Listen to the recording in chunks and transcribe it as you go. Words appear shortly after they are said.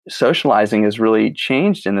socializing has really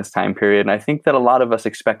changed in this time period. And I think that a lot of us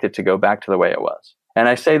expect it to go back to the way it was. And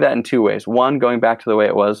I say that in two ways. One, going back to the way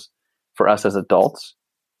it was for us as adults.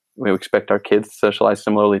 We expect our kids to socialize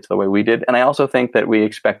similarly to the way we did. And I also think that we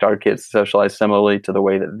expect our kids to socialize similarly to the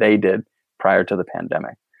way that they did prior to the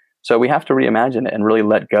pandemic. So we have to reimagine it and really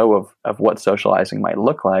let go of what socializing might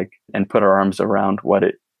look like and put our arms around what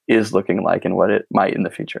it is looking like and what it might in the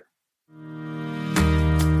future.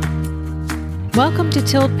 Welcome to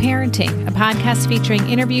Tilt Parenting, a podcast featuring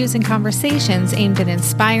interviews and conversations aimed at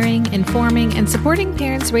inspiring, informing, and supporting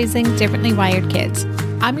parents raising differently wired kids.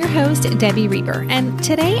 I'm your host, Debbie Reber, and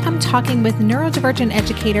today I'm talking with neurodivergent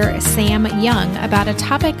educator Sam Young about a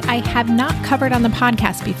topic I have not covered on the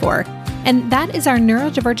podcast before, and that is our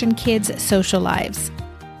neurodivergent kids' social lives.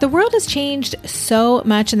 The world has changed so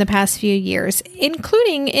much in the past few years,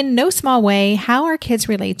 including in no small way how our kids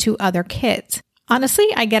relate to other kids. Honestly,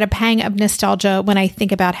 I get a pang of nostalgia when I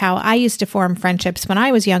think about how I used to form friendships when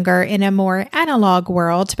I was younger in a more analog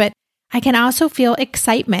world, but I can also feel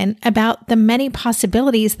excitement about the many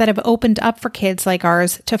possibilities that have opened up for kids like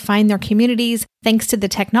ours to find their communities thanks to the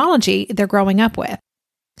technology they're growing up with.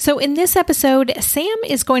 So in this episode, Sam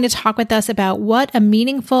is going to talk with us about what a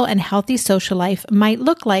meaningful and healthy social life might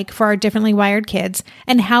look like for our differently wired kids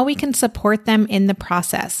and how we can support them in the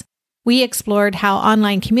process. We explored how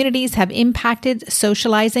online communities have impacted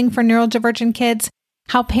socializing for neurodivergent kids,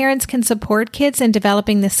 how parents can support kids in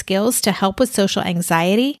developing the skills to help with social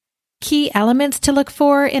anxiety, key elements to look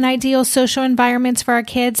for in ideal social environments for our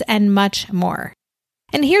kids, and much more.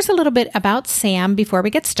 And here's a little bit about Sam before we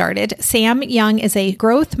get started. Sam Young is a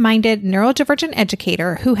growth-minded neurodivergent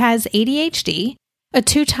educator who has ADHD, a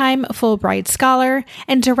two-time Fulbright Scholar,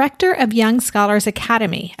 and director of Young Scholars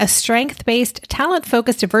Academy, a strength-based,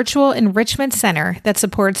 talent-focused virtual enrichment center that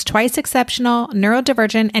supports twice exceptional,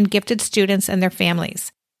 neurodivergent, and gifted students and their families.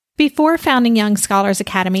 Before founding Young Scholars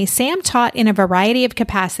Academy, Sam taught in a variety of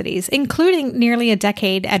capacities, including nearly a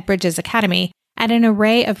decade at Bridges Academy, at an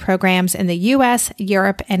array of programs in the US,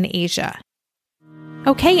 Europe, and Asia.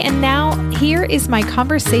 Okay, and now here is my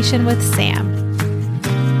conversation with Sam.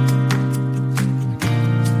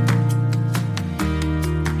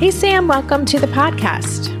 Hey, Sam, welcome to the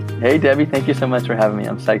podcast. Hey, Debbie, thank you so much for having me.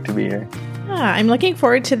 I'm psyched to be here. I'm looking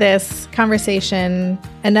forward to this conversation.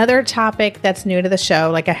 Another topic that's new to the show,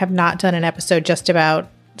 like I have not done an episode just about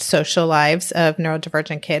social lives of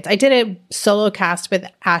neurodivergent kids. I did a solo cast with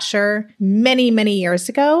Asher many, many years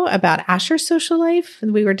ago about Asher's social life.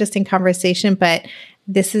 We were just in conversation, but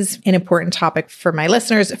this is an important topic for my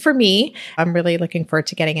listeners. For me, I'm really looking forward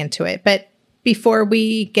to getting into it. But before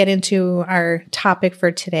we get into our topic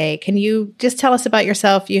for today, can you just tell us about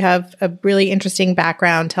yourself? You have a really interesting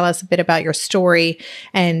background. Tell us a bit about your story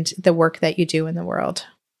and the work that you do in the world.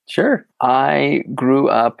 Sure. I grew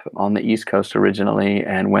up on the East Coast originally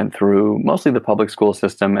and went through mostly the public school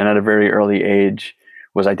system, and at a very early age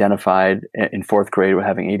was identified in fourth grade with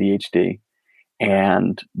having ADHD.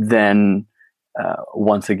 And then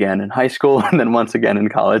once again in high school and then once again in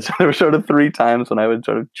college. There were sort of three times when I would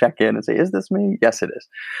sort of check in and say, is this me? Yes, it is.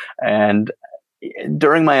 And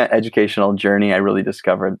during my educational journey, I really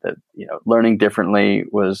discovered that, learning differently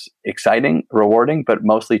was exciting, rewarding, but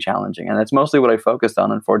mostly challenging. And that's mostly what I focused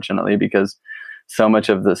on, unfortunately, because so much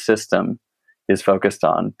of the system is focused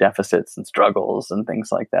on deficits and struggles and things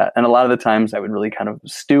like that. And a lot of the times I would really kind of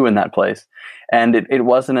stew in that place. And it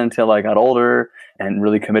wasn't until I got older and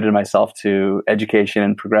really committed myself to education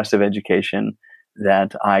and progressive education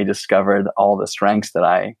that I discovered all the strengths that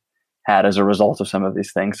I had as a result of some of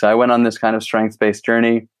these things. So I went on this kind of strengths-based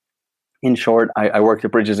journey. In short, I worked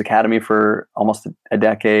at Bridges Academy for almost a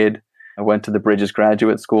decade. I went to the Bridges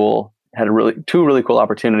Graduate School, had two really cool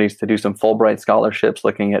opportunities to do some Fulbright scholarships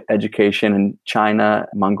looking at education in China,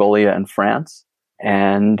 Mongolia, and France.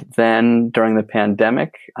 And then during the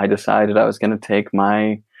pandemic, I decided I was going to take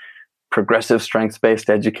my progressive strengths-based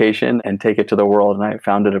education and take it to the world. And I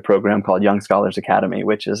founded a program called Young Scholars Academy,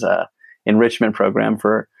 which is an enrichment program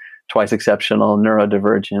for twice exceptional,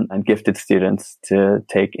 neurodivergent, and gifted students to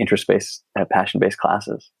take interest-based, passion-based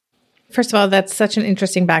classes. First of all, that's such an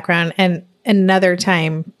interesting background. And another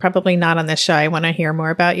time, probably not on this show, I want to hear more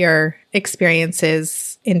about your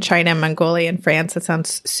experiences in China, Mongolia, and France. That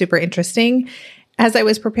sounds super interesting. As I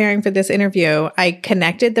was preparing for this interview, I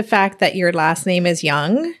connected the fact that your last name is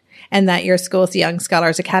Young and that your school is the Young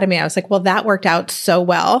Scholars Academy. I was like, well, that worked out so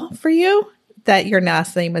well for you that your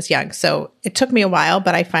last name was Young. So it took me a while,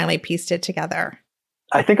 but I finally pieced it together.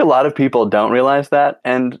 I think a lot of people don't realize that.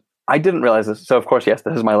 And I didn't realize this. So of course, yes,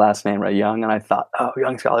 this is my last name, right? Young. And I thought,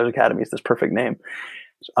 Young Scholars Academy is this perfect name.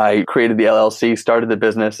 I created the LLC, started the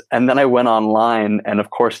business, and then I went online. And of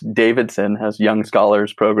course, Davidson has Young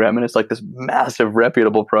Scholars program, and it's like this massive,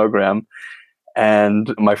 reputable program.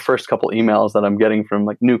 And my first couple emails that I'm getting from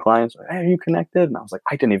like new clients, hey, are you connected? And I was like,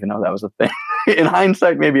 I didn't even know that was a thing. In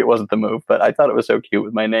hindsight, maybe it wasn't the move, but I thought it was so cute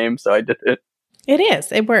with my name, so I did it. It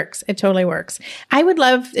is. It works. It totally works. I would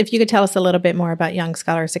love if you could tell us a little bit more about Young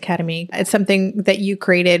Scholars Academy. It's something that you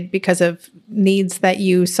created because of needs that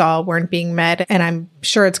you saw weren't being met, and I'm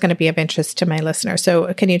sure it's going to be of interest to my listeners.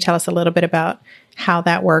 So can you tell us a little bit about how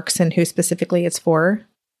that works and who specifically it's for?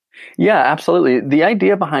 Yeah, absolutely. The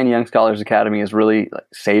idea behind Young Scholars Academy is really like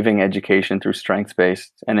saving education through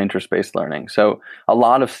strengths-based and interest-based learning. So a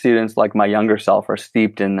lot of students like my younger self are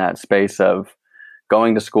steeped in that space of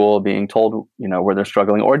going to school, being told, where they're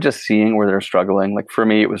struggling, or just seeing where they're struggling. Like for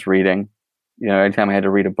me, it was reading. Anytime I had to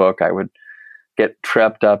read a book, I would get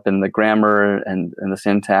tripped up in the grammar and the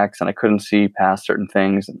syntax, and I couldn't see past certain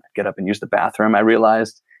things, and I'd get up and use the bathroom. I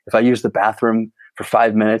realized if I used the bathroom for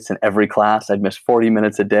 5 minutes in every class, I'd miss 40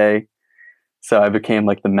 minutes a day. So I became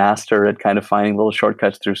like the master at kind of finding little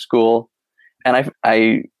shortcuts through school. And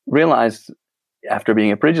I realized after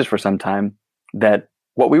being at Bridges for some time that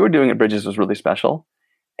what we were doing at Bridges was really special.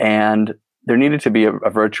 And there needed to be a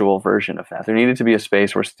virtual version of that. There needed to be a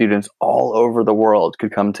space where students all over the world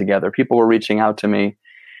could come together. People were reaching out to me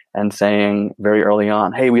and saying very early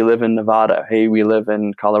on, hey, we live in Nevada. Hey, we live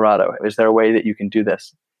in Colorado. Is there a way that you can do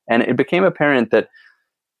this? And it became apparent that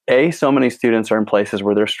so many students are in places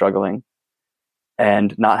where they're struggling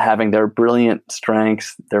and not having their brilliant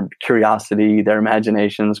strengths, their curiosity, their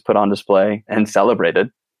imaginations put on display and celebrated.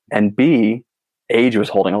 And B, age was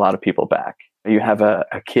holding a lot of people back. You have a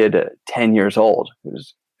kid at 10 years old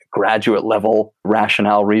who's graduate level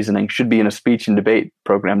rationale reasoning, should be in a speech and debate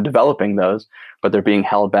program developing those, but they're being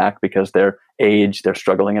held back because their age, they're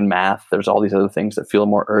struggling in math. There's all these other things that feel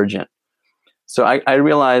more urgent. So I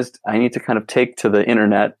realized I need to kind of take to the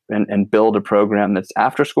internet and build a program that's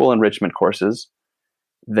after school enrichment courses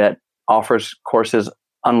that offers courses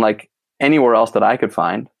unlike anywhere else that I could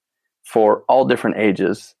find for all different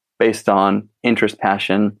ages based on interest,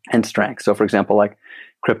 passion, and strength. So for example, like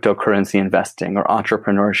cryptocurrency investing or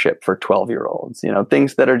entrepreneurship for 12-year-olds,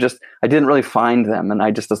 things that are just, I didn't really find them. And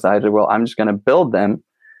I just decided, well, I'm just going to build them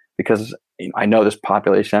because I know this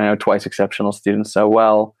population, I know twice exceptional students so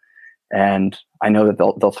well, and I know that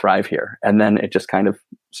they'll thrive here. And then it just kind of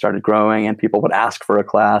started growing and people would ask for a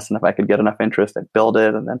class. And if I could get enough interest, I'd build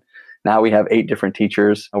it. And then now we have 8 different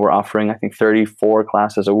teachers. We're offering, I think, 34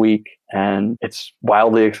 classes a week. And it's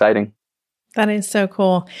wildly exciting. That is so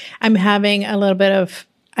cool. I'm having a little bit of,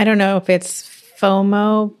 I don't know if it's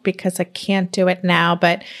FOMO because I can't do it now,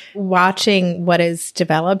 but watching what is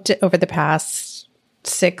developed over the past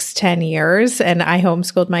 6-10 years. And I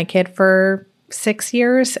homeschooled my kid for 6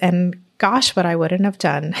 years. And gosh, what I wouldn't have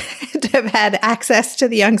done to have had access to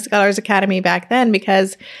the Young Scholars Academy back then,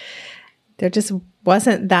 because there just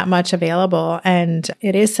wasn't that much available. And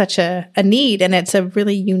it is such a need, and it's a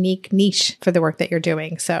really unique niche for the work that you're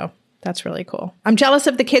doing. So that's really cool. I'm jealous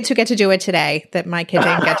of the kids who get to do it today, that my kid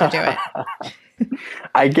didn't get to do it.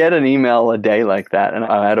 I get an email a day like that. And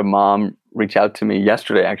I had a mom reach out to me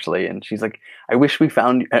yesterday, actually. And she's like, I wish we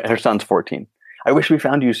found, her son's 14. I wish we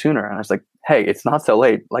found you sooner. And I was like, hey, it's not so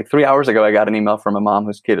late. Like 3 hours ago, I got an email from a mom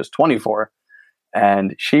whose kid is 24.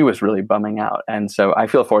 And she was really bumming out. And so I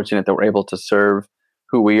feel fortunate that we're able to serve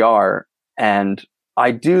who we are. And I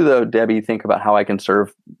do, though, Debbie, think about how I can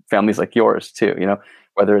serve families like yours too,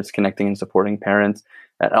 whether it's connecting and supporting parents.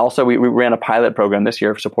 And also, we ran a pilot program this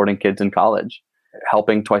year for supporting kids in college,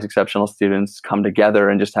 helping twice exceptional students come together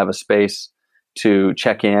and just have a space to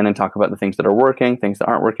check in and talk about the things that are working, things that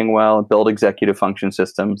aren't working well, build executive function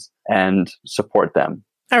systems and support them.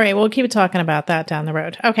 All right, we'll keep talking about that down the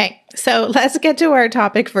road. Okay, so let's get to our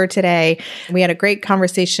topic for today. We had a great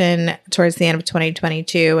conversation towards the end of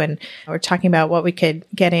 2022, and we're talking about what we could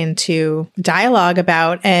get into dialogue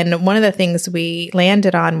about. And one of the things we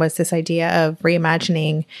landed on was this idea of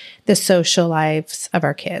reimagining the social lives of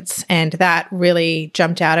our kids. And that really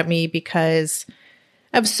jumped out at me because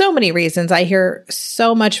of so many reasons. I hear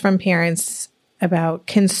so much from parents about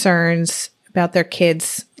concerns about their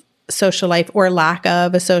kids' social life or lack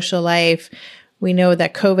of a social life. We know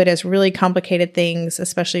that COVID has really complicated things,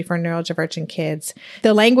 especially for neurodivergent kids.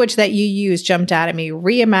 The language that you use jumped out at me: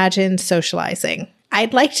 reimagine socializing.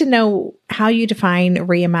 I'd like to know how you define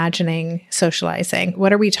reimagining socializing.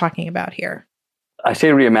 What are we talking about here? I say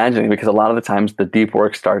reimagining because a lot of the times the deep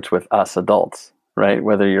work starts with us adults, right?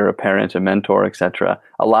 Whether you're a parent, a mentor, etc.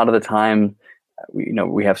 A lot of the time,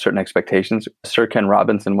 we have certain expectations. Sir Ken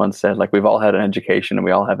Robinson once said, like, we've all had an education and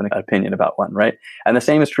we all have an opinion about one, right? And the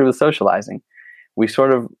same is true with socializing. We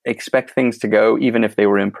sort of expect things to go, even if they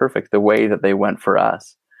were imperfect, the way that they went for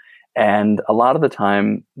us. And a lot of the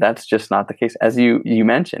time, that's just not the case. As you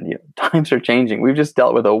mentioned, times are changing. We've just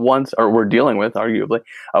dealt with we're dealing with, arguably,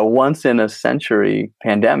 a once in a century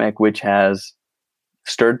pandemic, which has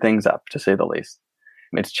stirred things up, to say the least.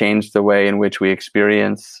 It's changed the way in which we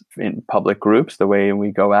experience in public groups, the way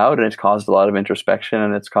we go out, and it's caused a lot of introspection,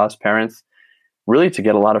 and it's caused parents really to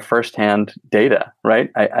get a lot of firsthand data, right?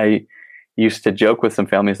 I used to joke with some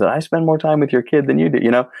families that I spend more time with your kid than you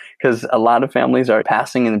do, because a lot of families are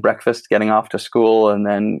passing in breakfast, getting off to school, and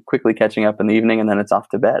then quickly catching up in the evening, and then it's off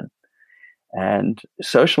to bed. And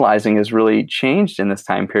socializing has really changed in this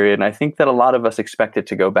time period, and I think that a lot of us expect it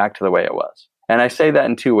to go back to the way it was. And I say that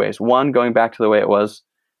in two ways. One, going back to the way it was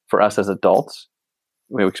for us as adults.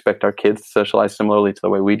 We expect our kids to socialize similarly to the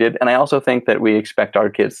way we did. And I also think that we expect our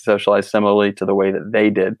kids to socialize similarly to the way that they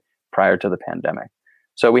did prior to the pandemic.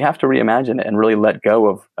 So we have to reimagine it and really let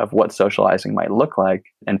go of what socializing might look like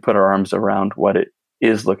and put our arms around what it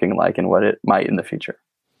is looking like and what it might in the future.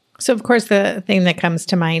 So, of course, the thing that comes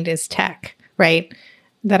to mind is tech, right?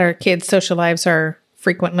 That our kids' social lives are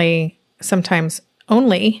frequently, sometimes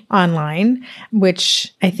only online,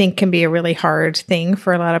 which I think can be a really hard thing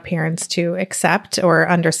for a lot of parents to accept or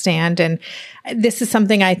understand. And this is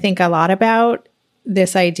something I think a lot about,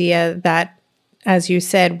 this idea that, as you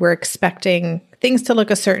said, we're expecting things to look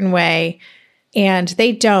a certain way and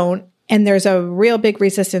they don't. And there's a real big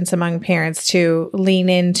resistance among parents to lean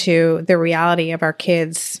into the reality of our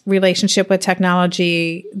kids' relationship with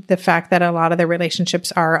technology, the fact that a lot of their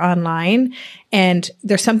relationships are online. And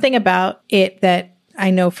there's something about it that I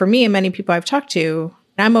know for me and many people I've talked to,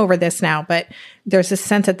 I'm over this now, but there's a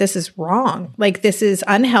sense that this is wrong. Like, this is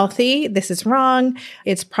unhealthy. This is wrong.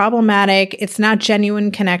 It's problematic. It's not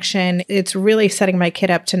genuine connection. It's really setting my kid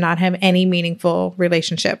up to not have any meaningful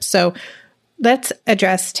relationships. So let's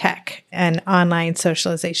address tech and online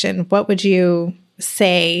socialization. What would you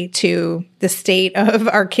say to the state of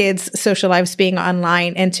our kids' social lives being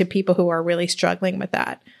online and to people who are really struggling with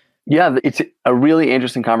that? Yeah, it's a really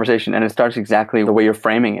interesting conversation, and it starts exactly the way you're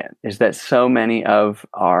framing it, is that so many of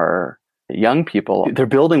our young people, they're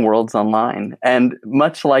building worlds online. And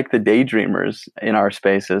much like the daydreamers in our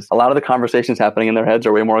spaces, a lot of the conversations happening in their heads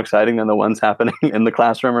are way more exciting than the ones happening in the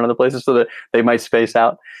classroom or other places, so that they might space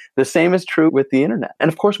out. The same is true with the internet. And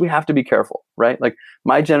of course, we have to be careful, right? Like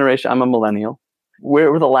my generation, I'm a millennial.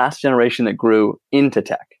 We're the last generation that grew into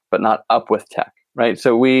tech, but not up with tech, right?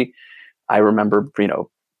 So I remember,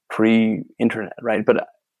 pre-internet, right? But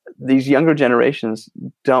these younger generations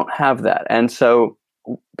don't have that. And so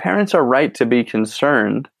parents are right to be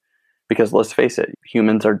concerned because, let's face it,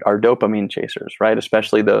 humans are dopamine chasers, right?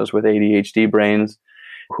 Especially those with ADHD brains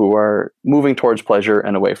who are moving towards pleasure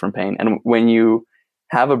and away from pain. And when you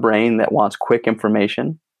have a brain that wants quick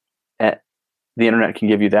information, the internet can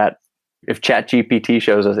give you that. If ChatGPT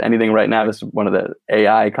shows us anything right now, this is one of the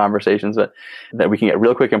AI conversations that we can get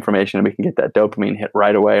real quick information and we can get that dopamine hit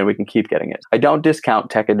right away and we can keep getting it. I don't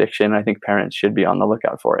discount tech addiction. I think parents should be on the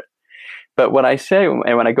lookout for it. But what I say,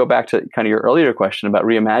 and when I go back to kind of your earlier question about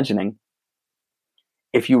reimagining,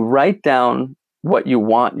 if you write down what you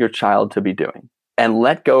want your child to be doing and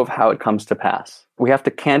let go of how it comes to pass, we have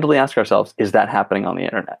to candidly ask ourselves, is that happening on the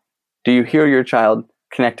internet? Do you hear your child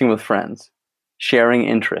connecting with friends, sharing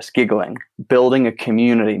interests, giggling, building a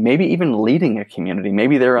community, maybe even leading a community?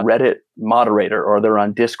 Maybe they're a Reddit moderator or they're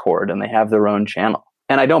on Discord and they have their own channel.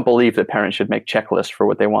 And I don't believe that parents should make checklists for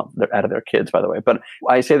what they want out of their kids, by the way. But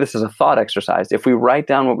I say this as a thought exercise. If we write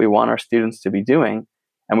down what we want our students to be doing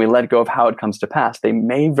and we let go of how it comes to pass, they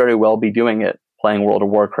may very well be doing it playing World of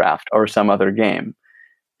Warcraft or some other game.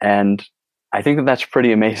 And I think that that's a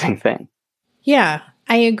pretty amazing thing. Yeah.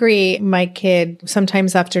 I agree. My kid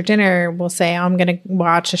sometimes after dinner will say, I'm going to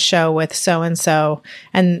watch a show with so-and-so.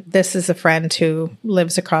 And this is a friend who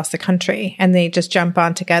lives across the country. And they just jump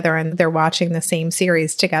on together and they're watching the same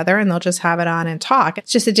series together and they'll just have it on and talk.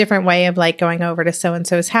 It's just a different way of like going over to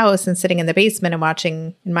so-and-so's house and sitting in the basement and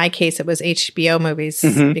watching, in my case, it was HBO movies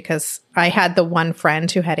because I had the one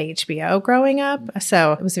friend who had HBO growing up.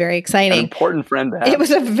 So it was very exciting. An important friend to have. It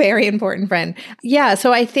was a very important friend. Yeah.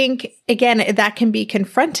 So I think, again, that can be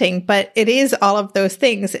confronting, but it is all of those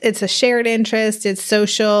things. It's a shared interest. It's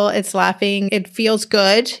social. It's laughing. It feels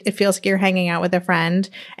good. It feels like you're hanging out with a friend.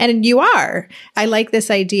 And you are. I like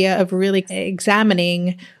this idea of really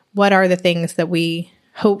examining what are the things that we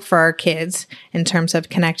hope for our kids in terms of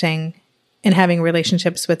connecting and having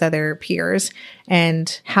relationships with other peers,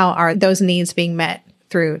 and how are those needs being met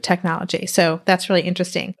through technology. So that's really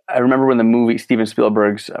interesting. I remember when the movie Steven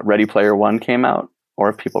Spielberg's Ready Player One came out, or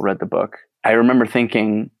if people read the book, I remember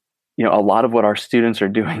thinking, a lot of what our students are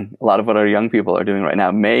doing, a lot of what our young people are doing right now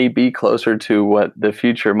may be closer to what the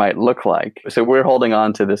future might look like. So we're holding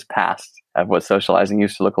on to this past of what socializing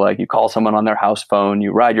used to look like. You call someone on their house phone,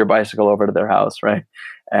 you ride your bicycle over to their house, right?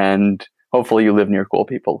 And hopefully you live near cool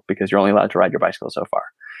people because you're only allowed to ride your bicycle so far.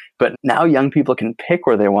 But now young people can pick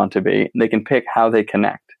where they want to be. And they can pick how they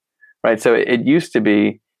connect, right? So it used to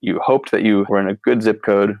be you hoped that you were in a good zip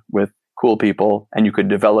code with cool people and you could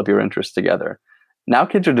develop your interests together. Now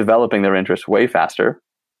kids are developing their interests way faster.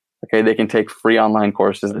 Okay, they can take free online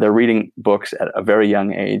courses. They're reading books at a very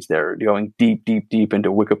young age. They're going deep, deep, deep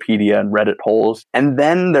into Wikipedia and Reddit holes. And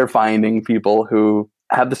then they're finding people who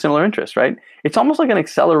have the similar interests, right? It's almost like an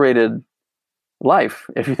accelerated life.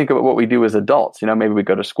 If you think about what we do as adults, maybe we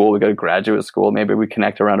go to school, we go to graduate school, maybe we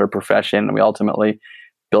connect around our profession, and we ultimately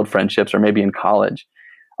build friendships, or maybe in college.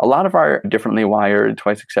 A lot of our differently wired,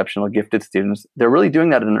 twice exceptional, gifted students, they're really doing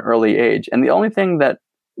that at an early age. And the only thing that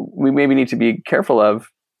we maybe need to be careful of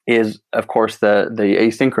is, of course, the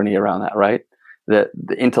asynchrony around that, right? That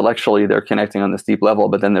intellectually they're connecting on this deep level,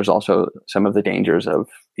 but then there's also some of the dangers of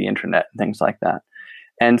the internet and things like that.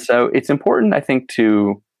 And so it's important, I think,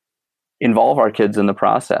 to involve our kids in the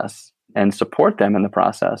process and support them in the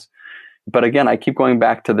process. But again, I keep going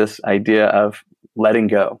back to this idea of letting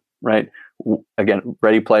go, right? Again,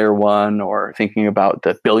 Ready Player One, or thinking about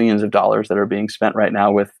the billions of dollars that are being spent right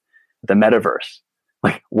now with the metaverse.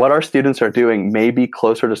 Like what our students are doing may be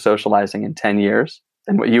closer to socializing in 10 years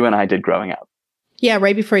than what you and I did growing up. Yeah,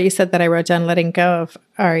 right before you said that, I wrote down letting go of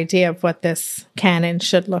our idea of what this can and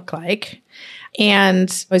should look like.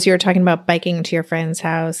 And as you were talking about biking to your friend's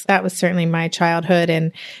house, that was certainly my childhood.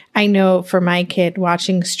 And I know for my kid,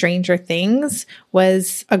 watching Stranger Things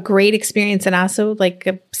was a great experience and also like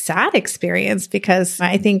a sad experience, because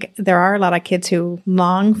I think there are a lot of kids who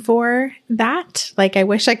long for that. Like, I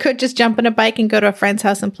wish I could just jump on a bike and go to a friend's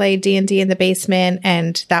house and play D&D in the basement.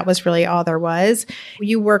 And that was really all there was.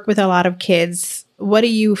 You work with a lot of kids. What do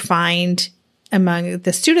you find among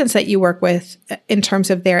the students that you work with in terms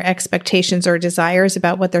of their expectations or desires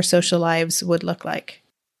about what their social lives would look like?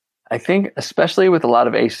 I think especially with a lot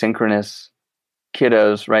of asynchronous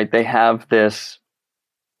kiddos, right, they have this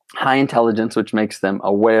high intelligence, which makes them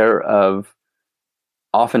aware of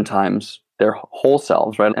oftentimes their whole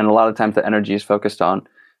selves, right? And a lot of times the energy is focused on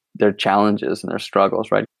their challenges and their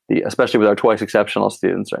struggles, right? Especially with our twice exceptional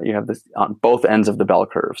students, right? You have this on both ends of the bell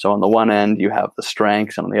curve. So on the one end, you have the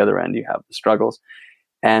strengths, and on the other end, you have the struggles.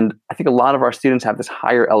 And I think a lot of our students have this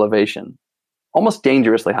higher elevation, almost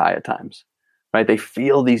dangerously high at times, right? They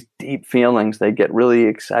feel these deep feelings. They get really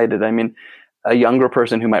excited. I mean, a younger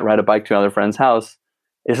person who might ride a bike to another friend's house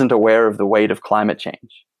isn't aware of the weight of climate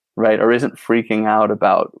change, right? Or isn't freaking out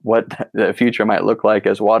about what the future might look like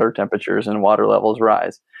as water temperatures and water levels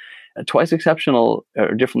rise. A twice exceptional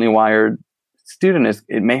or differently wired student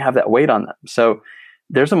it may have that weight on them. So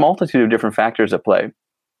there's a multitude of different factors at play.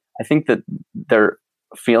 I think that they're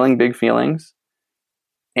feeling big feelings,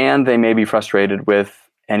 and they may be frustrated with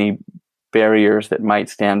any barriers that might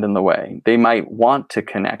stand in the way. They might want to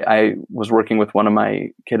connect. I was working with one of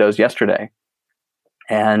my kiddos yesterday,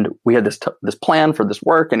 and we had this plan for this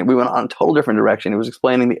work, and we went on a total different direction. It was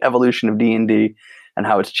explaining the evolution of D&D and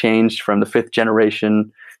how it's changed from the 5th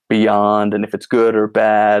generation beyond, and if it's good or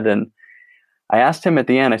bad. And I asked him at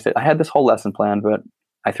the end, I said, I had this whole lesson planned, but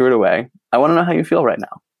I threw it away. I want to know how you feel right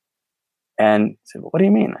now. And he said, well, what do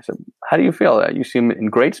you mean? I said, how do you feel? You seem in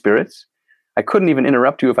great spirits. I couldn't even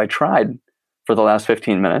interrupt you if I tried for the last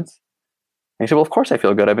 15 minutes. And he said, well, of course I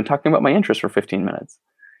feel good. I've been talking about my interests for 15 minutes.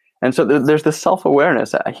 And so there's this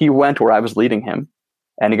self-awareness. He went where I was leading him,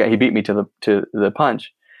 and he beat me to the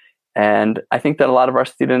punch. And I think that a lot of our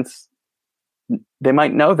students, they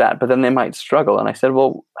might know that, but then they might struggle. And I said,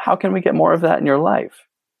 well, how can we get more of that in your life?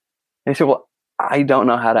 And he said, well, I don't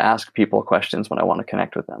know how to ask people questions when I want to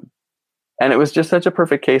connect with them. And it was just such a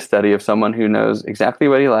perfect case study of someone who knows exactly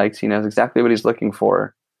what he likes. He knows exactly what he's looking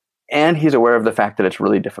for. And he's aware of the fact that it's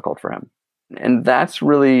really difficult for him. And that's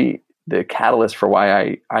really the catalyst for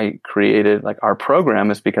why I created like our program,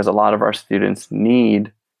 is because a lot of our students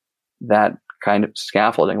need that kind of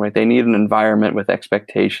scaffolding, right? They need an environment with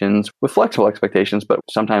expectations, with flexible expectations, but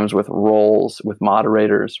sometimes with roles, with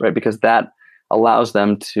moderators, right? Because that allows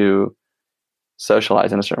them to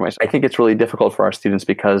socialize in a certain way. So I think it's really difficult for our students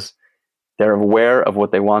because they're aware of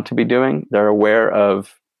what they want to be doing. They're aware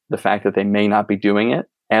of the fact that they may not be doing it,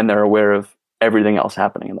 and they're aware of everything else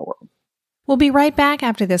happening in the world. We'll be right back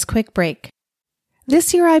after this quick break.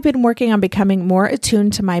 This year, I've been working on becoming more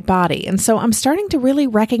attuned to my body, and so I'm starting to really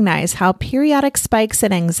recognize how periodic spikes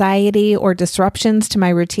in anxiety or disruptions to my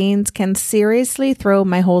routines can seriously throw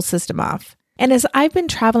my whole system off. And as I've been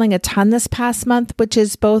traveling a ton this past month, which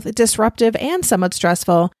is both disruptive and somewhat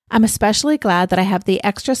stressful, I'm especially glad that I have the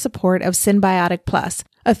extra support of Synbiotic Plus,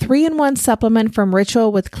 a 3-in-1 supplement from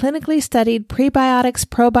Ritual with clinically studied prebiotics,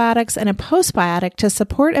 probiotics, and a postbiotic to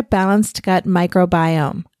support a balanced gut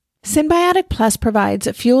microbiome. Synbiotic Plus provides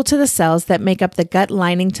fuel to the cells that make up the gut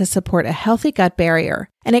lining to support a healthy gut barrier.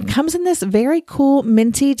 And it comes in this very cool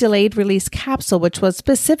minty delayed release capsule, which was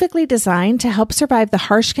specifically designed to help survive the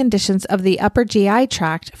harsh conditions of the upper GI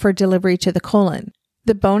tract for delivery to the colon.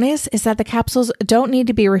 The bonus is that the capsules don't need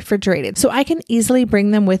to be refrigerated, so I can easily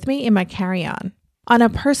bring them with me in my carry-on. On a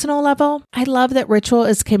personal level, I love that Ritual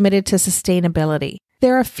is committed to sustainability.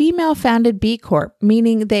 They're a female-founded B Corp,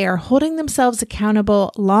 meaning they are holding themselves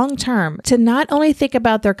accountable long-term to not only think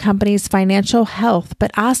about their company's financial health, but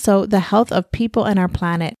also the health of people and our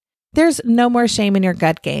planet. There's no more shame in your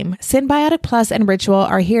gut game. Synbiotic Plus and Ritual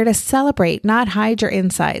are here to celebrate, not hide your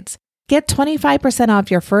insides. Get 25% off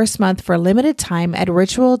your first month for a limited time at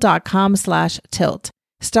ritual.com/tilt.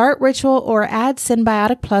 Start Ritual or add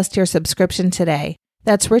Synbiotic Plus to your subscription today.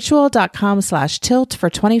 That's ritual.com/tilt for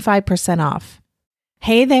 25% off.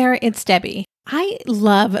 Hey there, it's Debbie. I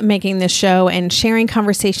love making this show and sharing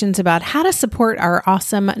conversations about how to support our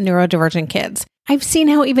awesome neurodivergent kids. I've seen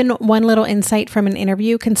how even one little insight from an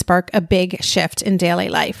interview can spark a big shift in daily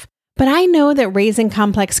life. But I know that raising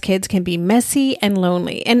complex kids can be messy and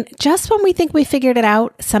lonely. And just when we think we figured it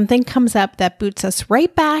out, something comes up that boots us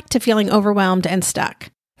right back to feeling overwhelmed and stuck.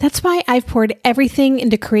 That's why I've poured everything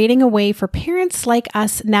into creating a way for parents like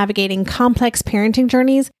us navigating complex parenting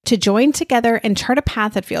journeys to join together and chart a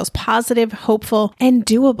path that feels positive, hopeful, and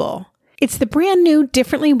doable. It's the brand new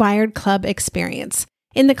Differently Wired Club experience.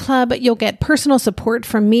 In the club, you'll get personal support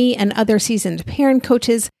from me and other seasoned parent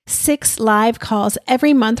coaches, 6 live calls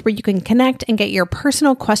every month where you can connect and get your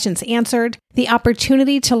personal questions answered, the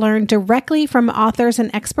opportunity to learn directly from authors and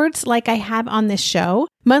experts like I have on this show,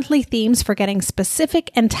 monthly themes for getting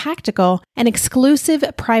specific and tactical, an exclusive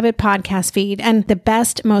private podcast feed, and the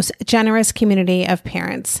best, most generous community of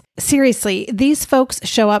parents. Seriously, these folks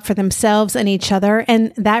show up for themselves and each other,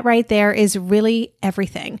 and that right there is really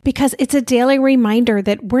everything, because it's a daily reminder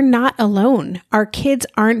that we're not alone. Our kids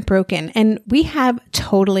aren't broken, and we have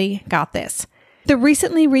totally got this. The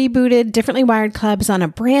recently rebooted Differently Wired Club is on a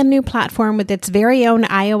brand new platform with its very own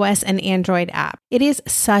iOS and Android app. It is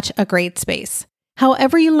such a great space.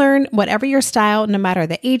 However you learn, whatever your style, no matter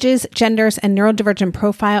the ages, genders, and neurodivergent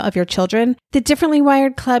profile of your children, the Differently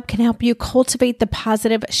Wired Club can help you cultivate the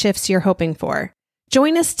positive shifts you're hoping for.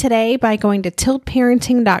 Join us today by going to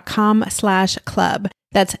tiltparenting.com/club.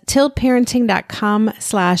 That's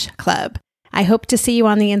tiltparenting.com/club. I hope to see you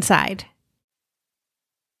on the inside.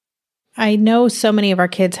 I know so many of our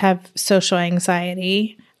kids have social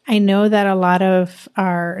anxiety. I know that a lot of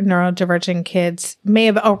our neurodivergent kids may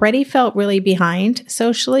have already felt really behind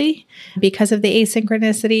socially because of the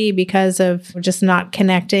asynchronicity, because of just not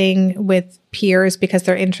connecting with peers because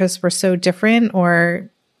their interests were so different, or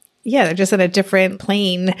they're just in a different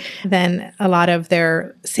plane than a lot of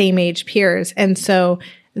their same age peers. And so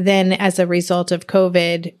then as a result of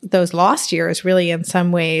COVID, those lost years really in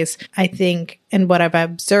some ways, I think, and what I've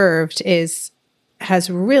observed has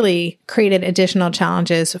really created additional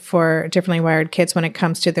challenges for differently wired kids when it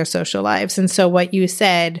comes to their social lives. And so what you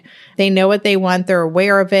said, they know what they want, they're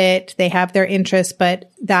aware of it, they have their interests, but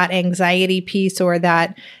that anxiety piece or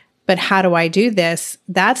that, but how do I do this?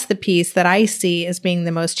 That's the piece that I see as being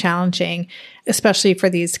the most challenging, especially for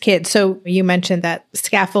these kids. So you mentioned that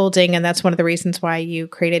scaffolding, and that's one of the reasons why you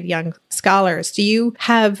created Young Scholars. Do you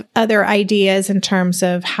have other ideas in terms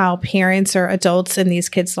of how parents or adults in these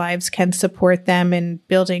kids' lives can support them in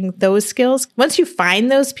building those skills? Once you find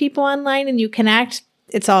those people online and you connect,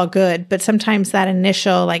 it's all good. But sometimes that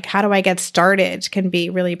initial, like, how do I get started, can be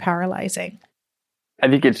really paralyzing. I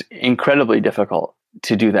think it's incredibly difficult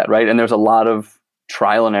to do that, right? And there's a lot of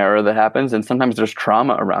trial and error that happens. And sometimes there's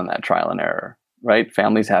trauma around that trial and error, right?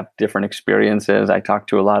 Families have different experiences. I talk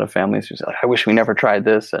to a lot of families who say, like, I wish we never tried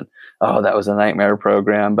this. And, oh, that was a nightmare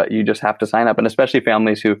program, but you just have to sign up. And especially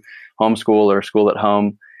families who homeschool or school at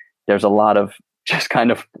home, there's a lot of just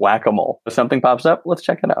kind of whack-a-mole. If something pops up, let's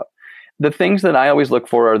check it out. The things that I always look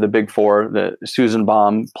for are the big 4 that Susan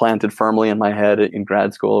Baum planted firmly in my head in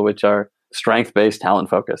grad school, which are strength-based,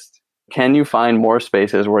 talent-focused. Can you find more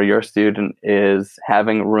spaces where your student is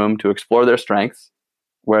having room to explore their strengths,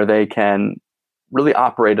 where they can really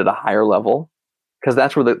operate at a higher level? Because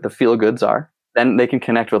that's where the feel-goods are. Then they can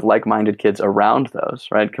connect with like-minded kids around those,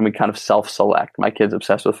 right? Can we kind of self-select? My kid's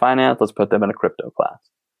obsessed with finance. Let's put them in a crypto class.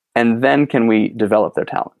 And then can we develop their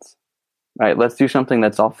talents, right? Let's do something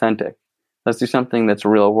that's authentic. Let's do something that's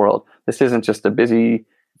real world. This isn't just a busy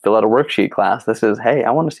fill out a worksheet class. This is, hey,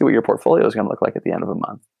 I want to see what your portfolio is going to look like at the end of a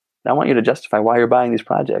month. I want you to justify why you're buying these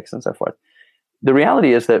projects and so forth. The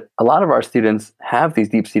reality is that a lot of our students have these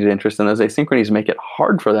deep-seated interests, and those asynchronies make it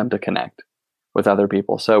hard for them to connect with other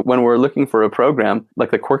people. So when we're looking for a program, like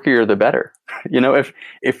the quirkier, the better.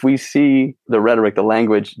 If we see the rhetoric, the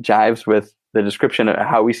language jives with the description of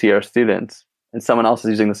how we see our students, and someone else is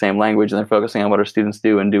using the same language and they're focusing on what our students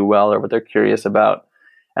do and do well or what they're curious about,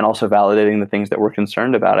 and also validating the things that we're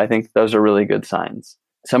concerned about, I think those are really good signs.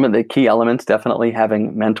 Some of the key elements, definitely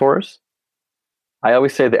having mentors. I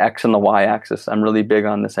always say the X and the Y axis. I'm really big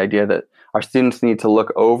on this idea that our students need to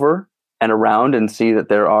look over and around and see that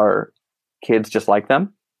there are kids just like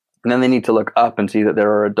them. And then they need to look up and see that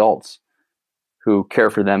there are adults who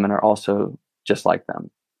care for them and are also just like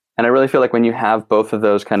them. And I really feel like when you have both of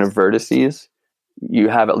those kind of vertices, you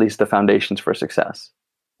have at least the foundations for success.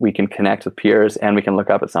 We can connect with peers and we can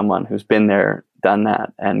look up at someone who's been there, done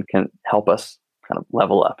that, and can help us kind of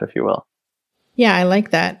level up, if you will. Yeah, I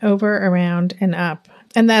like that. Over, around, and up.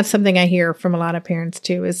 And that's something I hear from a lot of parents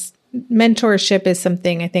too, is mentorship is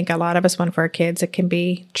something I think a lot of us want for our kids. It can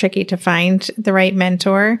be tricky to find the right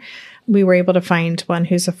mentor. We were able to find one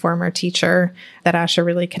who's a former teacher that Asha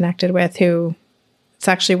really connected with, who it's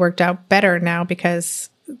actually worked out better now because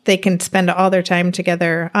they can spend all their time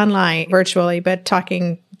together online, virtually, but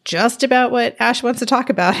talking just about what Ash wants to talk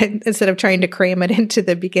about instead of trying to cram it into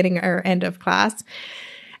the beginning or end of class.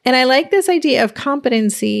 And I like this idea of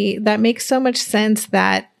competency. That makes so much sense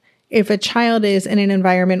that if a child is in an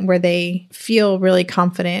environment where they feel really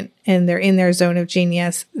confident and they're in their zone of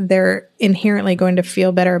genius, they're inherently going to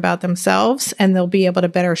feel better about themselves and they'll be able to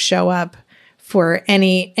better show up for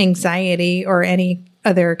any anxiety or any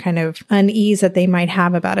other kind of unease that they might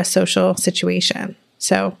have about a social situation.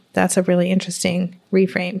 So that's a really interesting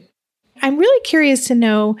reframe. I'm really curious to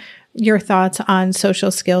know your thoughts on social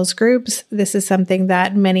skills groups. This is something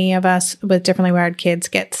that many of us with differently wired kids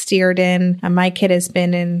get steered in. My kid has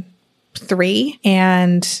been in 3,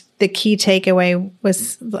 and the key takeaway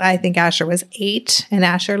was, I think Asher was 8, and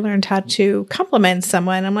Asher learned how to compliment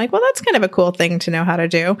someone. I'm like, well, that's kind of a cool thing to know how to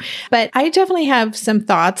do. But I definitely have some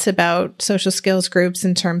thoughts about social skills groups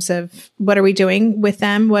in terms of what are we doing with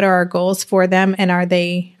them? What are our goals for them? And are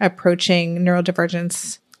they approaching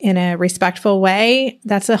neurodivergence in a respectful way?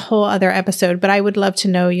 That's a whole other episode, but I would love to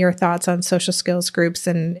know your thoughts on social skills groups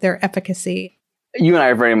and their efficacy. You and I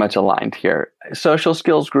are very much aligned here. Social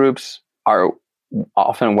skills groups are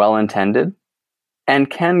often well-intended and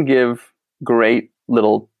can give great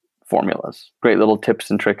little formulas, great little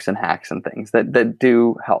tips and tricks and hacks and things that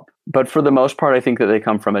do help. But for the most part, I think that they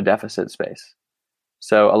come from a deficit space.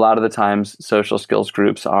 So a lot of the times, social skills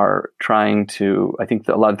groups are trying to, I think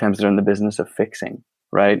that a lot of times they're in the business of fixing,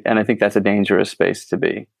 right? And I think that's a dangerous space to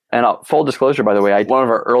be. And full disclosure, by the way, one of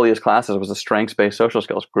our earliest classes was a strengths-based social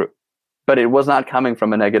skills group. But it was not coming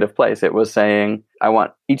from a negative place. It was saying, I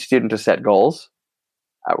want each student to set goals.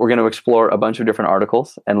 We're going to explore a bunch of different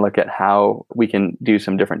articles and look at how we can do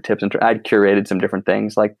some different tips. And I'd curated some different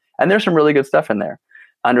things, and there's some really good stuff in there.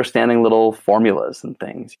 Understanding little formulas and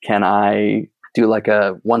things. Can I do like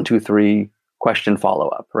a 1, 2, 3 question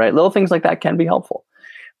follow-up, right? Little things like that can be helpful.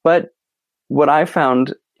 But what I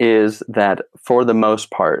found is that for the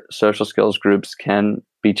most part, social skills groups can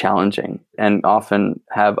be challenging and often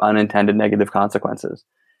have unintended negative consequences.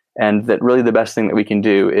 And that really the best thing that we can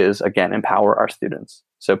do is, again, empower our students.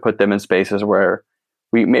 So put them in spaces where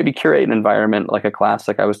we maybe curate an environment like a class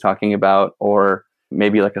like I was talking about, or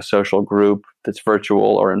maybe like a social group that's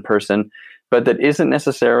virtual or in person, but that isn't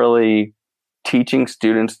necessarily teaching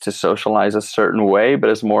students to socialize a certain way,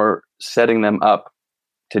 but is more setting them up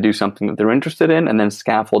to do something that they're interested in, and then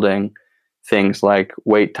scaffolding things like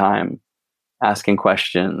wait time, asking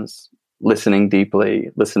questions, listening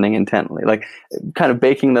deeply, listening intently, like kind of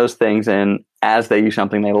baking those things in as they use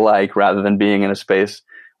something they like, rather than being in a space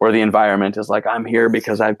where the environment is like, I'm here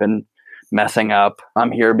because I've been messing up.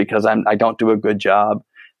 I'm here because I don't do a good job.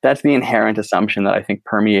 That's the inherent assumption that I think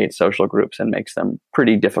permeates social groups and makes them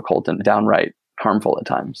pretty difficult and downright harmful at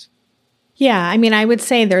times. Yeah, I mean, I would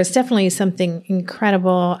say there's definitely something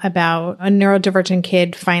incredible about a neurodivergent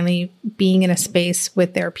kid finally being in a space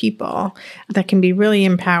with their people that can be really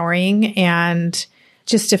empowering, and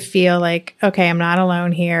just to feel like, okay, I'm not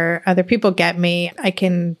alone here. Other people get me. I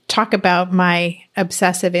can talk about my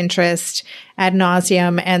obsessive interest ad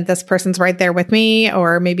nauseum, and this person's right there with me,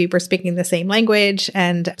 or maybe we're speaking the same language.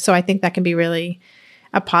 And so I think that can be really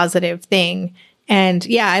a positive thing. And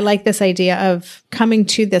yeah, I like this idea of coming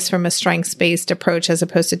to this from a strengths-based approach as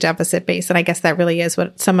opposed to deficit-based. And I guess that really is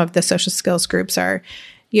what some of the social skills groups are.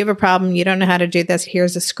 You have a problem, you don't know how to do this,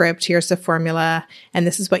 here's a script, here's the formula, and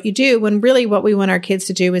this is what you do. When really what we want our kids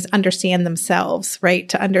to do is understand themselves, right?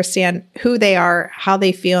 To understand who they are, how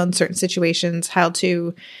they feel in certain situations, how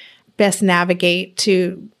to best navigate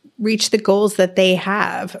to reach the goals that they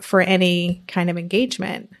have for any kind of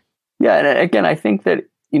engagement. Yeah, and again, I think that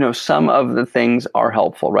some of the things are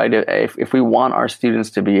helpful, right? If we want our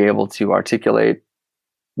students to be able to articulate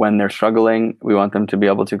when they're struggling, we want them to be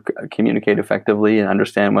able to communicate effectively and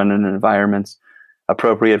understand when an environment's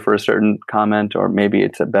appropriate for a certain comment, or maybe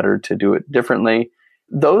it's better to do it differently.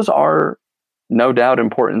 Those are no doubt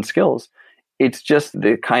important skills. It's just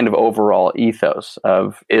the kind of overall ethos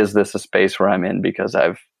of, is this a space where I'm in because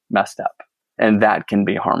I've messed up? And that can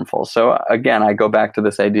be harmful. So again, I go back to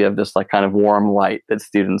this idea of this like kind of warm light that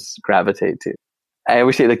students gravitate to. I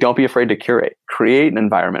always say, like, don't be afraid to curate. Create an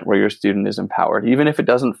environment where your student is empowered, even if it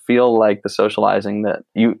doesn't feel like the socializing that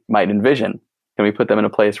you might envision. Can we put them in a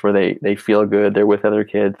place where they feel good, they're with other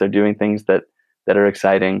kids, they're doing things that are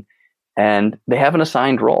exciting, and they have an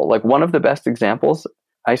assigned role? Like, one of the best examples,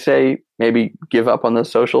 I say, maybe give up on the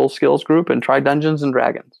social skills group and try Dungeons and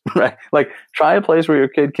Dragons, right? Like, try a place where your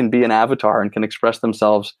kid can be an avatar and can express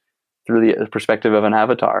themselves through the perspective of an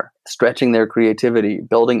avatar, stretching their creativity,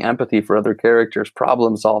 building empathy for other characters,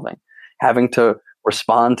 problem solving, having to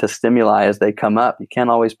respond to stimuli as they come up. You can't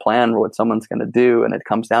always plan what someone's going to do, and it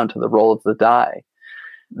comes down to the roll of the die.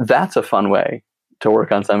 That's a fun way to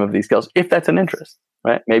work on some of these skills, if that's an interest,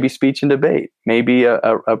 right? Maybe speech and debate, maybe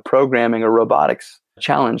a programming or robotics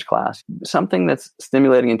challenge class, something that's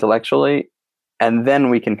stimulating intellectually. And then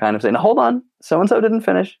we can kind of say, now hold on, so-and-so didn't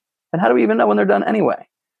finish. And how do we even know when they're done anyway?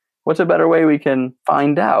 What's a better way we can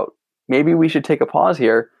find out? Maybe we should take a pause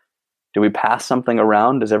here. Do we pass something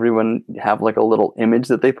around? Does everyone have like a little image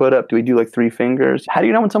that they put up? Do we do like 3 fingers? How do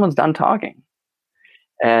you know when someone's done talking?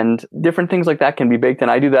 And different things like that can be baked in.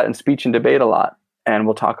 I do that in speech and debate a lot. And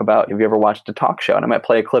we'll talk about, have you ever watched a talk show? And I might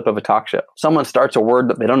play a clip of a talk show. Someone starts a word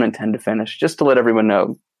that they don't intend to finish, just to let everyone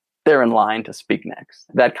know they're in line to speak next.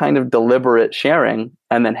 That kind of deliberate sharing.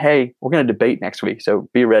 And then, hey, we're going to debate next week, so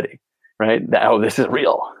be ready, right? This is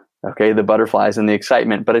real. Okay, the butterflies and the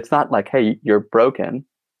excitement. But it's not like, hey, you're broken.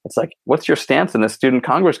 It's like, what's your stance in the student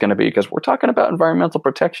congress going to be? Because we're talking about environmental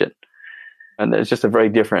protection. And it's just a very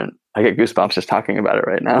different, I get goosebumps just talking about it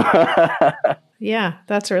right now. Yeah,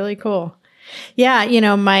 that's really cool. Yeah,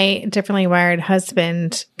 my differently wired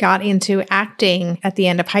husband got into acting at the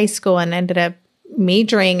end of high school and ended up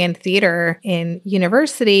majoring in theater in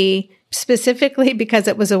university, specifically because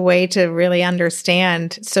it was a way to really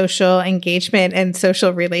understand social engagement and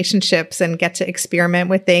social relationships and get to experiment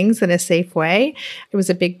with things in a safe way. It was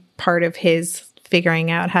a big part of his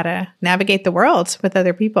figuring out how to navigate the world with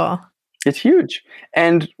other people. It's huge.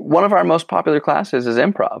 And one of our most popular classes is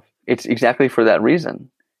improv. It's exactly for that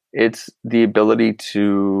reason. It's the ability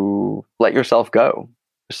to let yourself go,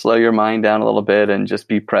 slow your mind down a little bit and just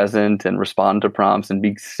be present and respond to prompts and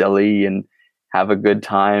be silly and have a good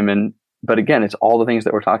time. But again, it's all the things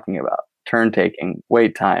that we're talking about: turn taking,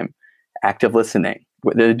 wait time, active listening.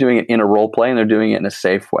 They're doing it in a role play and they're doing it in a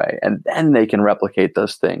safe way. And then they can replicate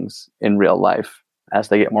those things in real life as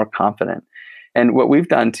they get more confident. And what we've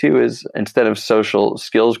done too is, instead of social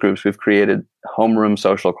skills groups, we've created homeroom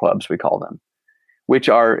social clubs, we call them, which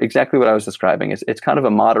are exactly what I was describing. It's kind of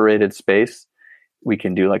a moderated space. We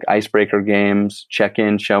can do like icebreaker games,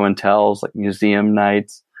 check-in, show and tells, like museum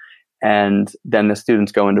nights. And then the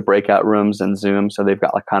students go into breakout rooms and Zoom. So they've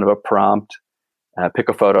got like kind of a prompt, pick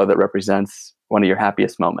a photo that represents one of your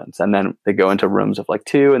happiest moments. And then they go into rooms of like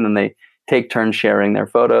 2, and then they take turns sharing their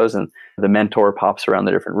photos, and the mentor pops around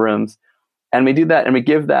the different rooms. And we do that, and we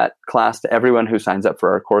give that class to everyone who signs up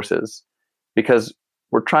for our courses, because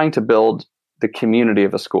we're trying to build the community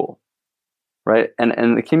of a school, right?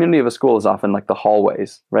 And the community of a school is often like the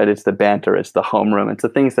hallways, right? It's the banter, it's the homeroom, it's the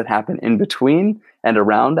things that happen in between and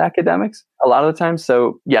around academics a lot of the time.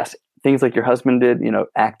 So yes, things like your husband did,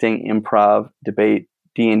 acting, improv, debate,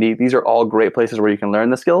 D&D, these are all great places where you can learn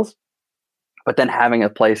the skills, but then having a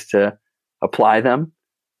place to apply them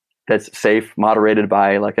that's safe, moderated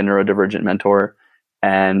by like a neurodivergent mentor,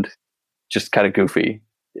 and just kind of goofy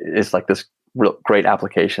is like this real great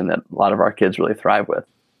application that a lot of our kids really thrive with.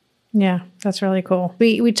 Yeah, that's really cool.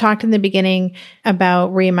 We talked in the beginning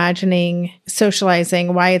about reimagining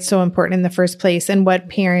socializing, why it's so important in the first place, and what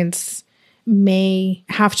parents may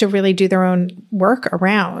have to really do their own work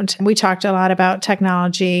around. We talked a lot about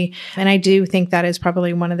technology, and I do think that is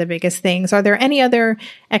probably one of the biggest things. Are there any other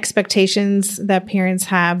expectations that parents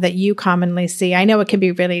have that you commonly see? I know it can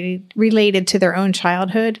be really related to their own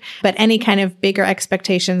childhood, but any kind of bigger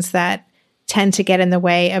expectations that tend to get in the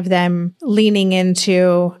way of them leaning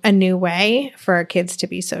into a new way for our kids to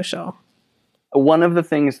be social? One of the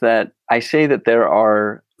things that I say that there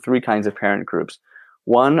are three kinds of parent groups.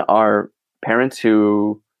 One are parents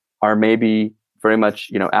who are maybe very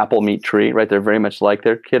much, apple meat tree, right? They're very much like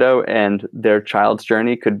their kiddo, and their child's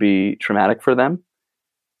journey could be traumatic for them.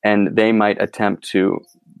 And they might attempt to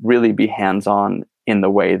really be hands-on in the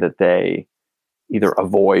way that they either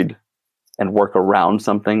avoid and work around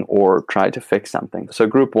something or try to fix something. So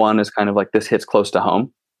group one is kind of like, this hits close to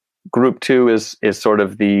home. Group two is sort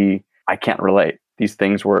of I can't relate. These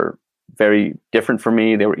things were very different for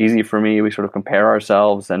me. They were easy for me. We sort of compare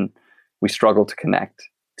ourselves and we struggle to connect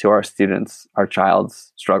to our students, our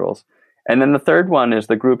child's struggles. And then the third one is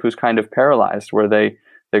the group who's kind of paralyzed, where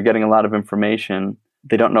they're getting a lot of information.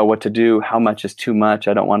 They don't know what to do. How much is too much?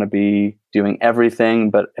 I don't want to be doing everything,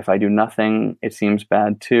 but if I do nothing, it seems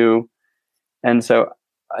bad too. And so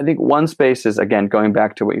I think one space is, again, going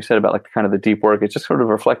back to what you said about like kind of the deep work. It's just sort of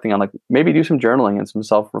reflecting on, like, maybe do some journaling and some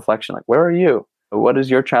self-reflection. Like, where are you? What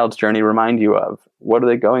does your child's journey remind you of? What are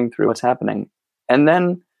they going through? What's happening? And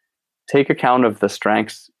then take account of the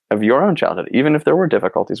strengths of your own childhood. Even if there were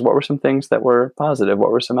difficulties, what were some things that were positive?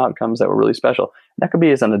 What were some outcomes that were really special? That could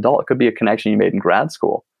be as an adult. It could be a connection you made in grad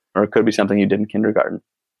school, or it could be something you did in kindergarten.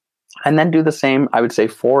 And then do the same, I would say,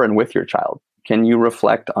 for and with your child. Can you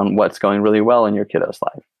reflect on what's going really well in your kiddo's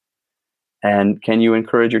life? And can you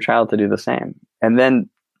encourage your child to do the same? And then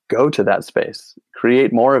go to that space.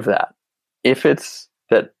 Create more of that. If it's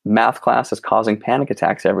that math class is causing panic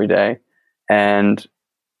attacks every day, and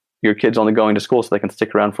your kid's only going to school so they can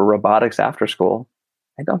stick around for robotics after school,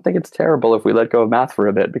 I don't think it's terrible if we let go of math for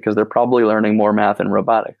a bit, because they're probably learning more math in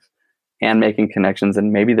robotics and making connections,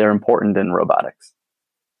 and maybe they're important in robotics.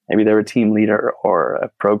 Maybe they're a team leader or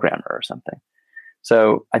a programmer or something.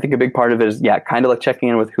 So I think a big part of it is, kind of like checking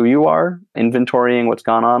in with who you are, inventorying what's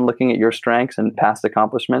gone on, looking at your strengths and past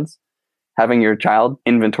accomplishments, having your child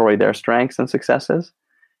inventory their strengths and successes,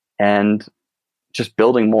 and just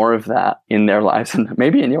building more of that in their lives, and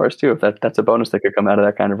maybe in yours too, if that's a bonus that could come out of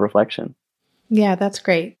that kind of reflection. Yeah, that's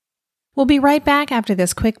great. We'll be right back after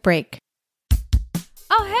this quick break.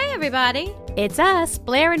 Oh, hey, everybody. It's us,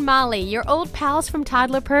 Blair and Molly, your old pals from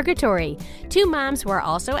Toddler Purgatory. Two moms who are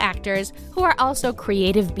also actors, who are also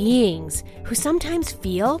creative beings, who sometimes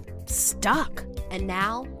feel stuck. And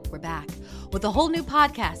now we're back with a whole new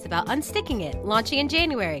podcast about unsticking it, launching in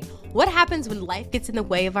January. What happens when life gets in the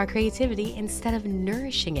way of our creativity instead of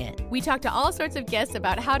nourishing it? We talk to all sorts of guests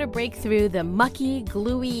about how to break through the mucky,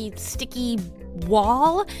 gluey, sticky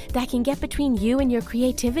wall that can get between you and your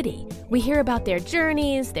creativity. We hear about their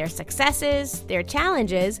journeys, their successes, their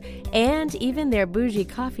challenges, and even their bougie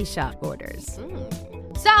coffee shop orders.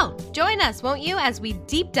 So, join us, won't you, as we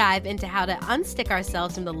deep dive into how to unstick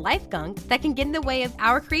ourselves from the life gunk that can get in the way of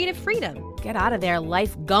our creative freedom. Get out of there,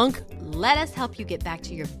 life gunk. Let us help you get back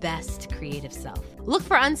to your best creative self. Look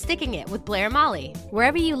for Unsticking It with Blair and Molly,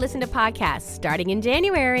 wherever you listen to podcasts, starting in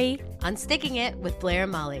January. Unsticking It with Blair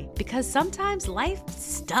and Molly, because sometimes life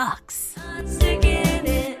sucks. Unsticking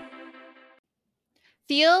it.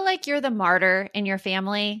 Feel like you're the martyr in your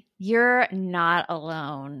family? You're not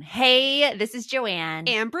alone. Hey, this is Joanne.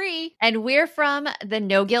 And Bree. And we're from the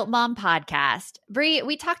No Guilt Mom podcast. Bree,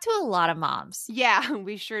 we talk to a lot of moms. Yeah,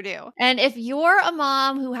 we sure do. And if you're a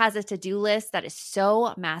mom who has a to-do list that is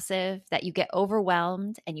so massive that you get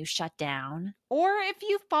overwhelmed and you shut down, or if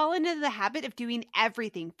you fall into the habit of doing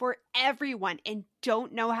everything for everyone and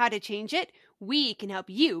don't know how to change it, we can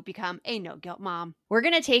help you become a no-guilt mom. we're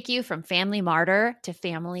going to take you from family martyr to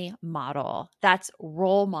family model. That's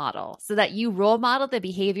role model, so that you role model the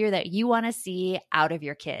behavior that you want to see out of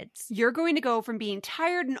your kids. You're going to go from being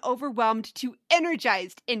tired and overwhelmed to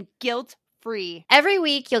energized and guilt-free. Every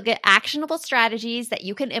week, you'll get actionable strategies that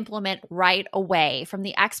you can implement right away from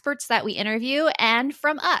the experts that we interview and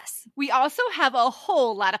from us. We also have a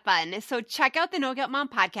whole lot of fun, so check out the No Guilt Mom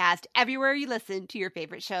podcast everywhere you listen to your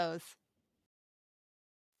favorite shows.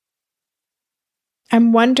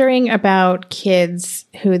 I'm wondering about kids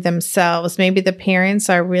who themselves, maybe the parents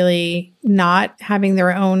are really not having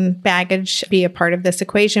their own baggage be a part of this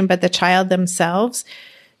equation, but the child themselves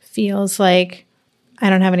feels like, I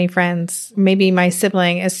don't have any friends. Maybe my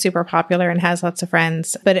sibling is super popular and has lots of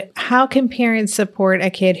friends. But how can parents support a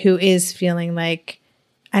kid who is feeling like,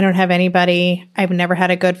 I don't have anybody. I've never had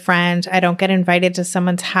a good friend. I don't get invited to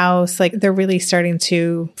someone's house. Like they're really starting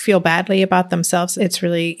to feel badly about themselves. It's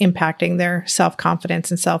really impacting their self-confidence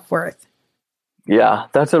and self-worth. Yeah,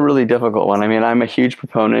 that's a really difficult one. I mean, I'm a huge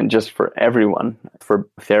proponent just for everyone for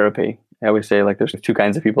therapy. I always say like there's two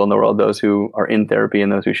kinds of people in the world, those who are in therapy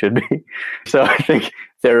and those who should be. So I think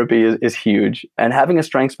therapy is huge. And having a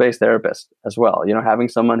strengths-based therapist as well, having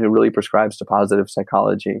someone who really prescribes to positive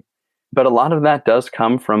psychology. But a lot of that does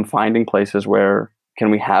come from finding places where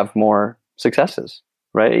can we have more successes,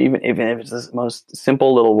 right? Even if it's the most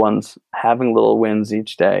simple little ones, having little wins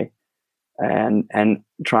each day and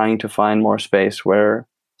trying to find more space where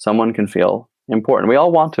someone can feel important. We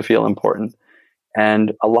all want to feel important.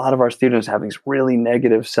 And a lot of our students have these really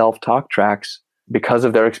negative self-talk tracks because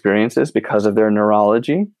of their experiences, because of their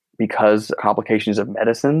neurology, because complications of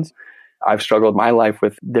medicines. I've struggled my life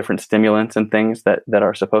with different stimulants and things that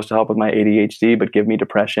are supposed to help with my ADHD, but give me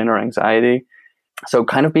depression or anxiety. So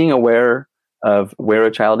kind of being aware of where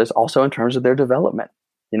a child is also in terms of their development.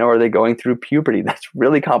 Are they going through puberty? That's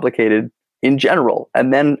really complicated in general.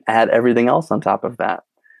 And then add everything else on top of that.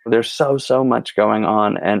 There's so much going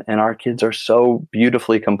on, and our kids are so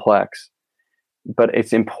beautifully complex. But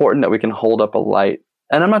it's important that we can hold up a light.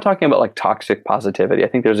 And I'm not talking about like toxic positivity. I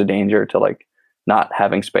think there's a danger to like not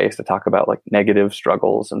having space to talk about like negative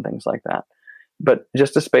struggles and things like that. But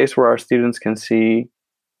just a space where our students can see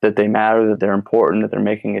that they matter, that they're important, that they're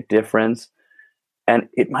making a difference. And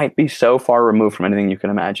it might be so far removed from anything you can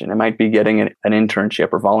imagine. It might be getting an internship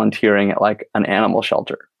or volunteering at like an animal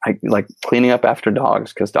shelter, like cleaning up after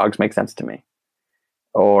dogs because dogs make sense to me,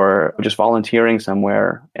 or just volunteering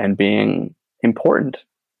somewhere and being important.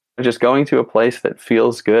 Just going to a place that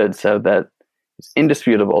feels good so that it's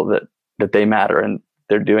indisputable that they matter and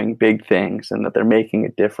they're doing big things and that they're making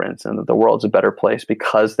a difference and that the world's a better place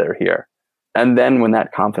because they're here. And then when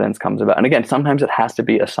that confidence comes about, and again, sometimes it has to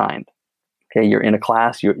be assigned. Okay, you're in a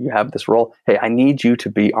class, you have this role. Hey, I need you to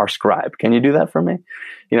be our scribe. Can you do that for me?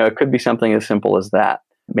 It could be something as simple as that.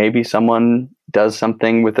 Maybe someone does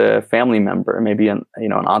something with a family member. Maybe an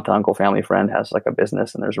aunt, uncle, family friend has like a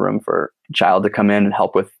business and there's room for a child to come in and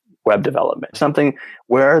help with web development. Something,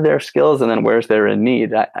 where are their skills and then where's there a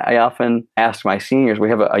need? I often ask my seniors, we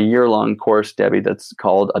have a year-long course, Debbie, that's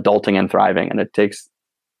called Adulting and Thriving. And it takes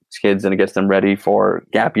kids and it gets them ready for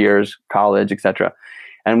gap years, college, etc.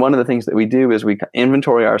 And one of the things that we do is we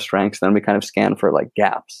inventory our strengths, then we kind of scan for like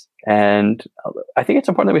gaps. And I think it's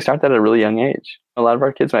important that we start that at a really young age. A lot of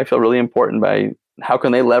our kids might feel really important by how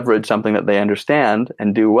can they leverage something that they understand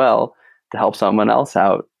and do well to help someone else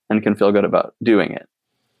out and can feel good about doing it.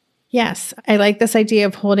 Yes, I like this idea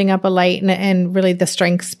of holding up a light and really the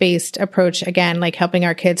strengths-based approach, again, like helping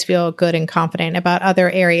our kids feel good and confident about other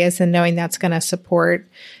areas and knowing that's going to support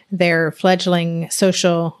their fledgling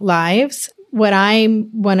social lives. What I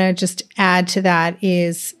want to just add to that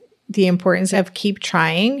is the importance of keep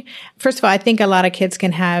trying. First of all, I think a lot of kids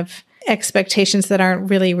can have expectations that aren't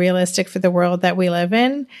really realistic for the world that we live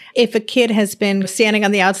in. If a kid has been standing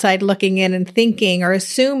on the outside looking in and thinking or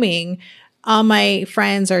assuming all my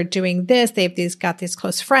friends are doing this, they've got these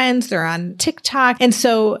close friends, they're on TikTok. And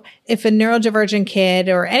so if a neurodivergent kid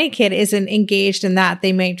or any kid isn't engaged in that,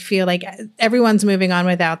 they might feel like everyone's moving on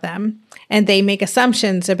without them. And they make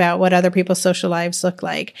assumptions about what other people's social lives look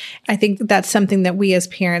like. I think that's something that we as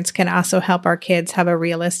parents can also help our kids have a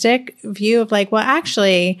realistic view of like, well,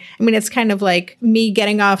 actually, it's kind of like me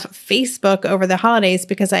getting off Facebook over the holidays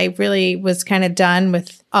because I really was kind of done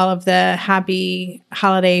with all of the happy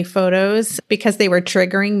holiday photos because they were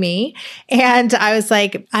triggering me. And I was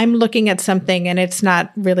like, I'm looking at something and it's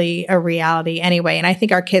not really a reality anyway. And I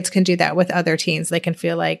think our kids can do that with other teens. They can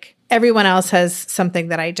feel like everyone else has something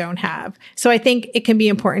that I don't have. So I think it can be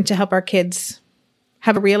important to help our kids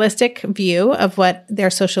have a realistic view of what their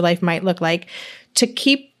social life might look like, to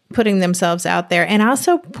keep putting themselves out there and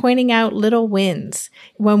also pointing out little wins.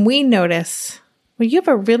 When we notice, well, you have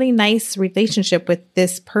a really nice relationship with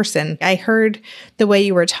this person. I heard the way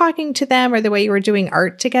you were talking to them or the way you were doing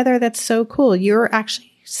art together. That's so cool. You're actually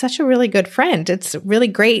such a really good friend. It's really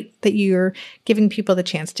great that you're giving people the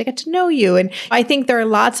chance to get to know you. And I think there are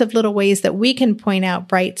lots of little ways that we can point out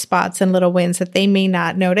bright spots and little wins that they may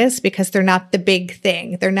not notice because they're not the big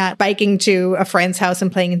thing. They're not biking to a friend's house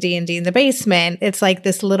and playing D&D in the basement. It's like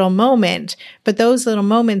this little moment, but those little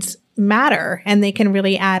moments matter and they can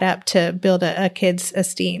really add up to build a kid's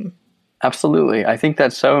esteem. Absolutely. I think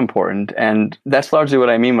that's so important. And that's largely what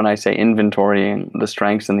I mean when I say inventorying the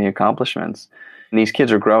strengths and the accomplishments. And these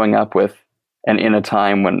kids are growing up with, and in a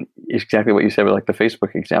time when exactly what you said with like the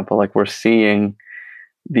Facebook example, like we're seeing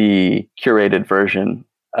the curated version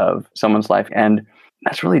of someone's life. And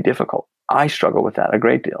That's really difficult. I struggle with that a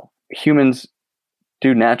great deal. Humans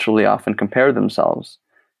do naturally often compare themselves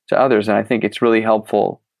to others. And I think it's really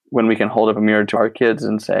helpful when we can hold up a mirror to our kids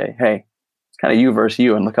and say, hey, it's kind of you versus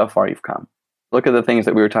you, and look how far you've come. Look at the things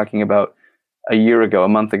that we were talking about a year ago, a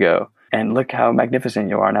month ago, and look how magnificent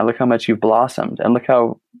you are now. Look how much you've blossomed, and look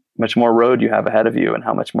how much more road you have ahead of you and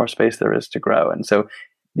how much more space there is to grow. And so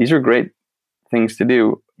these are great things to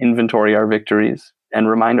do. Inventory our victories and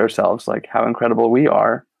remind ourselves like how incredible we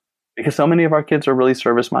are, because so many of our kids are really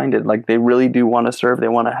service minded. Like they really do want to serve. They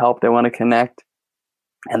want to help. They want to connect,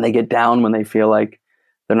 and they get down when they feel like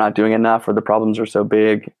they're not doing enough or the problems are so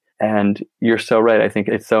big. And you're so right. I think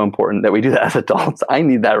it's so important that we do that as adults. I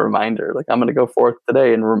need that reminder. Like I'm going to go forth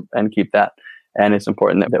today and keep that. And it's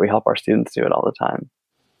important that we help our students do it all the time.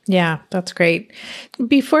 Yeah, that's great.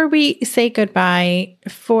 Before we say goodbye,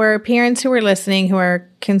 for parents who are listening who are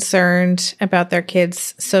concerned about their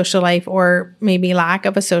kids' social life or maybe lack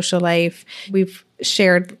of a social life, we've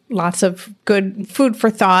shared lots of good food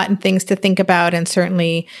for thought and things to think about. And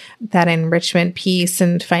certainly that enrichment piece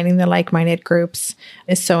and finding the like-minded groups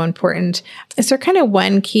is so important. Is there kind of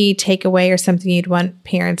one key takeaway or something you'd want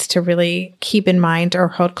parents to really keep in mind or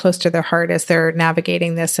hold close to their heart as they're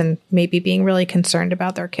navigating this and maybe being really concerned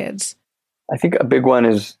about their kids? I think a big one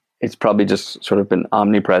is, it's probably just sort of been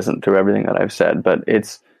omnipresent through everything that I've said, but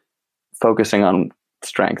it's focusing on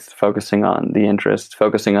strengths, focusing on the interest,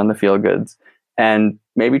 focusing on the feel-goods, and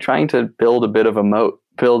maybe trying to build a bit of a moat,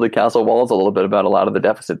 build the castle walls a little bit about a lot of the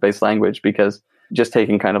deficit-based language. Because just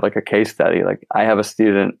taking kind of like a case study, like I have a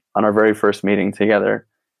student on our very first meeting together,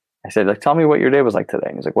 I said, like, tell me what your day was like today.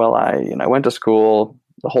 And he's like, well, I went to school,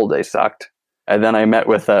 the whole day sucked. And then I met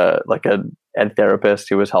with a ed therapist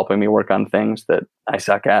who was helping me work on things that I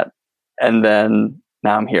suck at. And then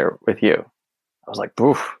now I'm here with you. I was like,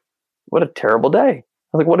 oof, what a terrible day.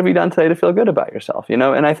 I was like, what have you done today to feel good about yourself? And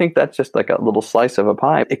I think that's just like a little slice of a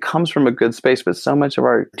pie. It comes from a good space, but so much of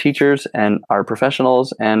our teachers and our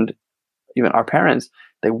professionals and even our parents,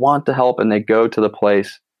 they want to help, and they go to the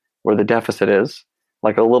place where the deficit is,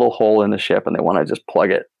 like a little hole in the ship, and they want to just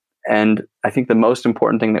plug it. And I think the most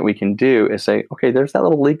important thing that we can do is say, okay, there's that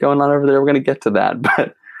little leak going on over there. We're going to get to that,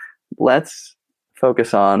 but let's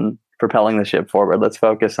focus on propelling the ship forward. Let's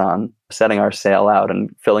focus on setting our sail out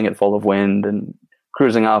and filling it full of wind and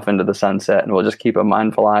cruising off into the sunset. And we'll just keep a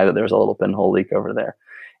mindful eye that there's a little pinhole leak over there.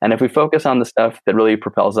 And if we focus on the stuff that really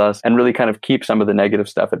propels us and really kind of keep some of the negative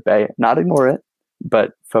stuff at bay, not ignore it,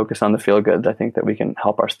 but focus on the feel goods, I think that we can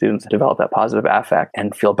help our students develop that positive affect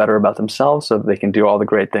and feel better about themselves so that they can do all the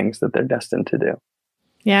great things that they're destined to do.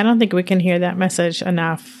 Yeah, I don't think we can hear that message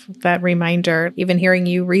enough, that reminder, even hearing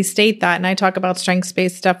you restate that. And I talk about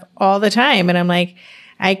strengths-based stuff all the time. And I'm like,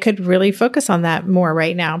 I could really focus on that more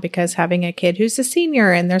right now, because having a kid who's a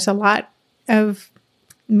senior and there's a lot of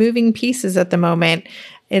moving pieces at the moment,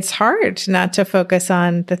 it's hard not to focus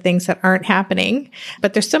on the things that aren't happening,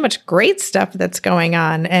 but there's so much great stuff that's going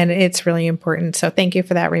on, and it's really important. So thank you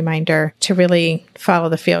for that reminder to really follow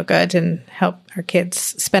the feel good and help our kids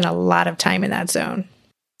spend a lot of time in that zone.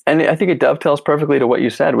 And I think it dovetails perfectly to what you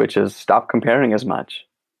said, which is stop comparing as much.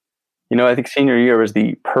 I think senior year is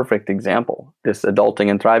the perfect example. This adulting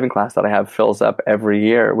and thriving class that I have fills up every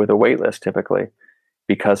year with a wait list typically,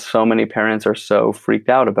 because so many parents are so freaked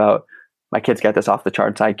out about, my kids get this off the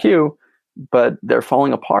charts IQ, but they're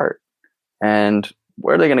falling apart. And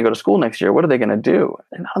where are they going to go to school next year? What are they going to do?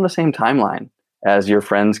 And not on the same timeline as your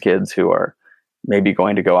friends' kids who are maybe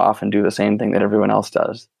going to go off and do the same thing that everyone else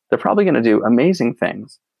does. They're probably going to do amazing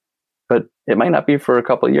things, but it might not be for a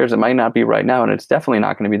couple of years. It might not be right now. And it's definitely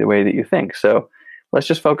not going to be the way that you think. So let's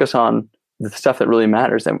just focus on the stuff that really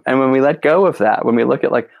matters. And when we let go of that, when we look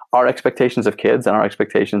at like our expectations of kids and our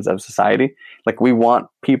expectations of society, like we want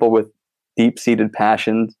people with deep-seated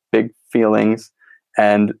passions, big feelings,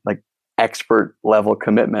 and like expert level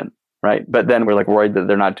commitment, right? But then we're like worried that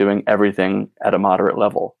they're not doing everything at a moderate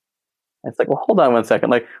level. And it's like, well, hold on one second.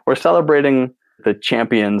 Like we're celebrating the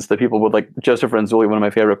champions, the people with like Joseph Renzulli, one of my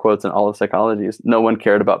favorite quotes in all of psychology is, no one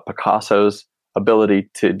cared about Picasso's ability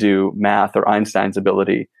to do math or Einstein's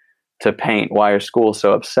ability to paint. Why are schools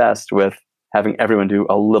so obsessed with having everyone do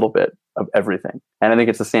a little bit of everything? And I think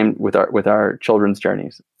it's the same with our children's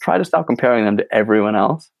journeys. Try to stop comparing them to everyone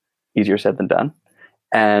else. Easier said than done.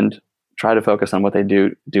 And try to focus on what they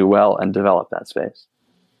do well and develop that space.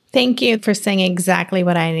 Thank you for saying exactly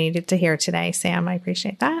what I needed to hear today, Sam. I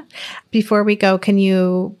appreciate that. Before we go, can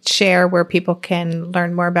you share where people can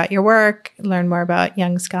learn more about your work, learn more about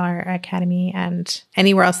Young Scholar Academy, and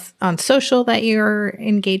anywhere else on social that you're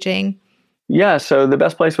engaging? Yeah, so the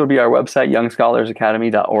best place would be our website,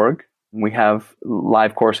 youngscholarsacademy.org. We have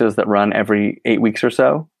live courses that run every 8 weeks or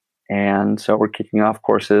so. And so we're kicking off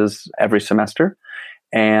courses every semester.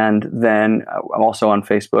 And then I'm also on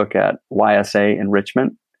Facebook at YSA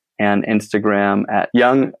Enrichment and Instagram at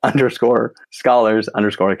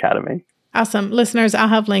young_scholars_academy. Awesome. Listeners, I'll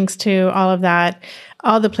have links to all of that,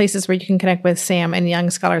 all the places where you can connect with Sam and Young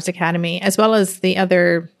Scholars Academy, as well as the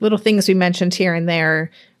other little things we mentioned here and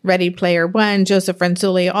there. Ready Player One, Joseph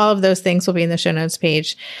Renzulli, all of those things will be in the show notes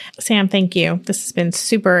page. Sam, thank you. This has been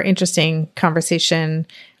super interesting conversation.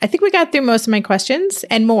 I think we got through most of my questions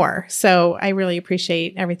and more. So I really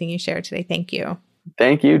appreciate everything you shared today. Thank you.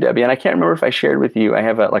 Thank you, Debbie. And I can't remember if I shared with you, I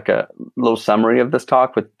have a little summary of this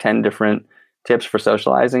talk with 10 different tips for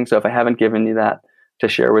socializing. So if I haven't given you that to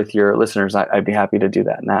share with your listeners, I'd be happy to do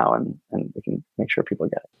that now and we can make sure people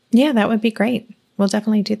get it. Yeah, that would be great. We'll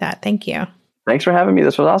definitely do that. Thank you. Thanks for having me.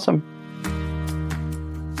 This was awesome.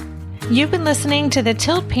 You've been listening to the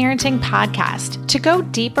Tilt Parenting Podcast. To go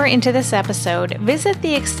deeper into this episode, visit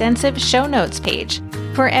the extensive show notes page.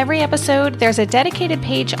 For every episode, there's a dedicated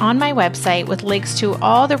page on my website with links to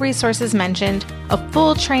all the resources mentioned, a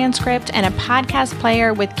full transcript, and a podcast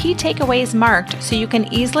player with key takeaways marked so you can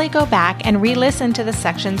easily go back and re-listen to the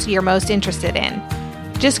sections you're most interested in.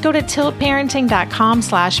 Just go to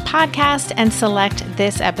tiltparenting.com/podcast and select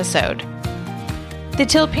this episode. The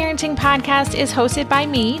Tilt Parenting Podcast is hosted by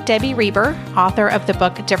me, Debbie Reber, author of the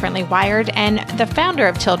book Differently Wired and the founder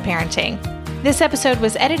of Tilt Parenting. This episode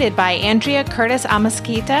was edited by Andrea Curtis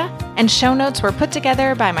Amasquita, and show notes were put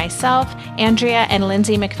together by myself, Andrea, and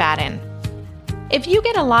Lindsay McFadden. If you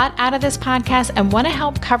get a lot out of this podcast and want to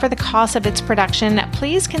help cover the cost of its production,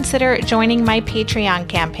 please consider joining my Patreon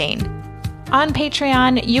campaign. On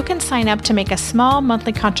Patreon, you can sign up to make a small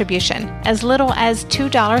monthly contribution, as little as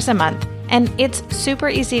 $2 a month, and it's super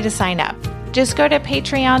easy to sign up. Just go to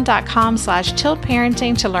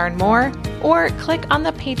patreon.com/tiltparenting to learn more, or click on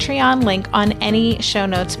the Patreon link on any show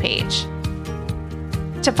notes page.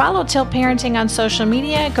 To follow Tilt Parenting on social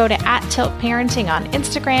media, go to @TiltParenting on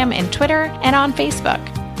Instagram and Twitter and on Facebook.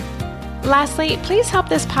 Lastly, please help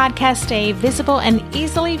this podcast stay visible and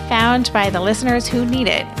easily found by the listeners who need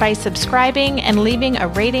it by subscribing and leaving a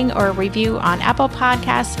rating or a review on Apple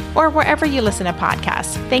Podcasts or wherever you listen to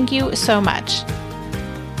podcasts. Thank you so much.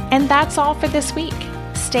 And that's all for this week.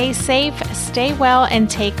 Stay safe, stay well, and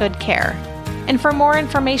take good care. And for more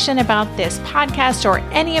information about this podcast or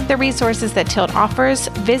any of the resources that Tilt offers,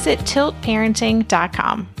 visit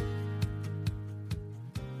tiltparenting.com.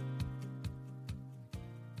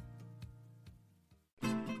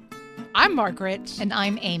 I'm Margaret. And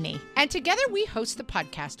I'm Amy. And together we host the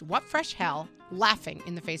podcast, What Fresh Hell? Laughing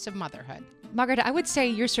in the Face of Motherhood. Margaret, I would say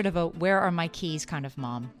you're sort of a where are my keys kind of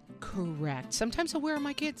mom. Correct. Sometimes a where are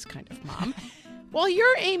my kids kind of mom. Well,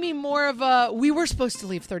 you're, Amy, more of a we were supposed to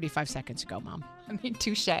leave 35 seconds ago, mom. I mean,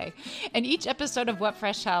 touche. In each episode of What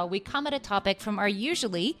Fresh Hell, we come at a topic from our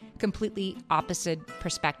usually completely opposite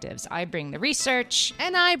perspectives. I bring the research.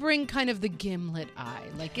 And I bring kind of the gimlet eye.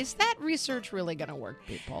 Like, is that research really going to work,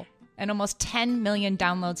 people? And almost 10 million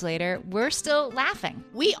downloads later, we're still laughing.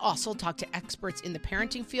 We also talk to experts in the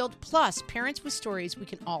parenting field, plus parents with stories we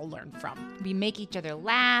can all learn from. We make each other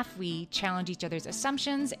laugh, we challenge each other's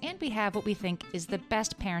assumptions, and we have what we think is the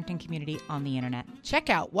best parenting community on the internet. Check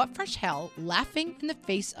out What Fresh Hell? Laughing in the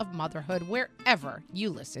Face of Motherhood wherever you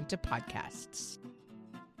listen to podcasts.